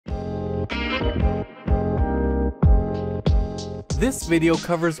This video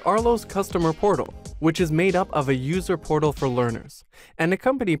covers Arlo's customer portal, which is made up of a user portal for learners and a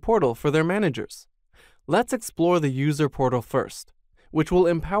company portal for their managers. Let's explore the user portal first, which will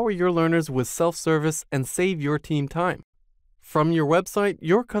empower your learners with self-service and save your team time. From your website,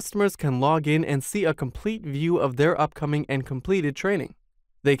 your customers can log in and see a complete view of their upcoming and completed training.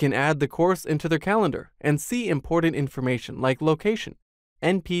 They can add the course into their calendar and see important information like location,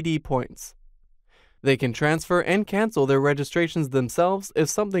 NPD points. They can transfer and cancel their registrations themselves if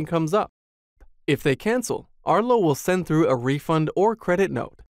something comes up. If they cancel, Arlo will send through a refund or credit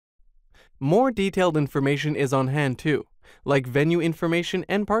note. More detailed information is on hand too, like venue information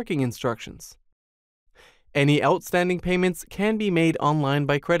and parking instructions. Any outstanding payments can be made online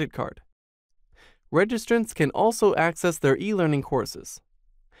by credit card. Registrants can also access their e-learning courses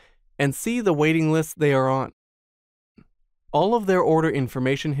and see the waiting list they are on. All of their order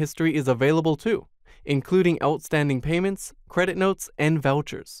information history is available too, including outstanding payments, credit notes, and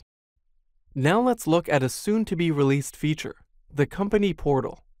vouchers. Now let's look at a soon-to-be-released feature, the company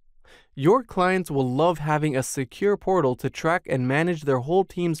portal. Your clients will love having a secure portal to track and manage their whole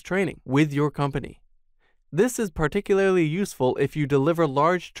team's training with your company. This is particularly useful if you deliver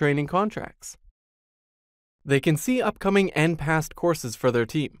large training contracts. They can see upcoming and past courses for their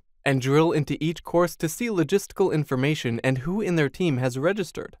team and drill into each course to see logistical information and who in their team has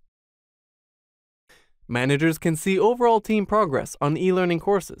registered. Managers can see overall team progress on e-learning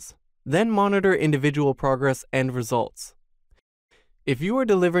courses, then monitor individual progress and results. If you are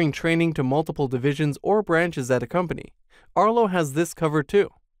delivering training to multiple divisions or branches at a company, Arlo has this covered too.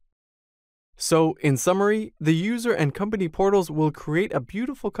 So, in summary, the user and company portals will create a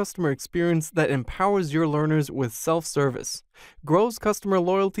beautiful customer experience that empowers your learners with self-service, grows customer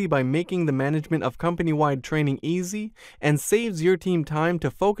loyalty by making the management of company-wide training easy, and saves your team time to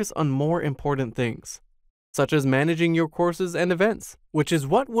focus on more important things, such as managing your courses and events, which is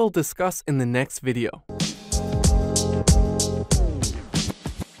what we'll discuss in the next video.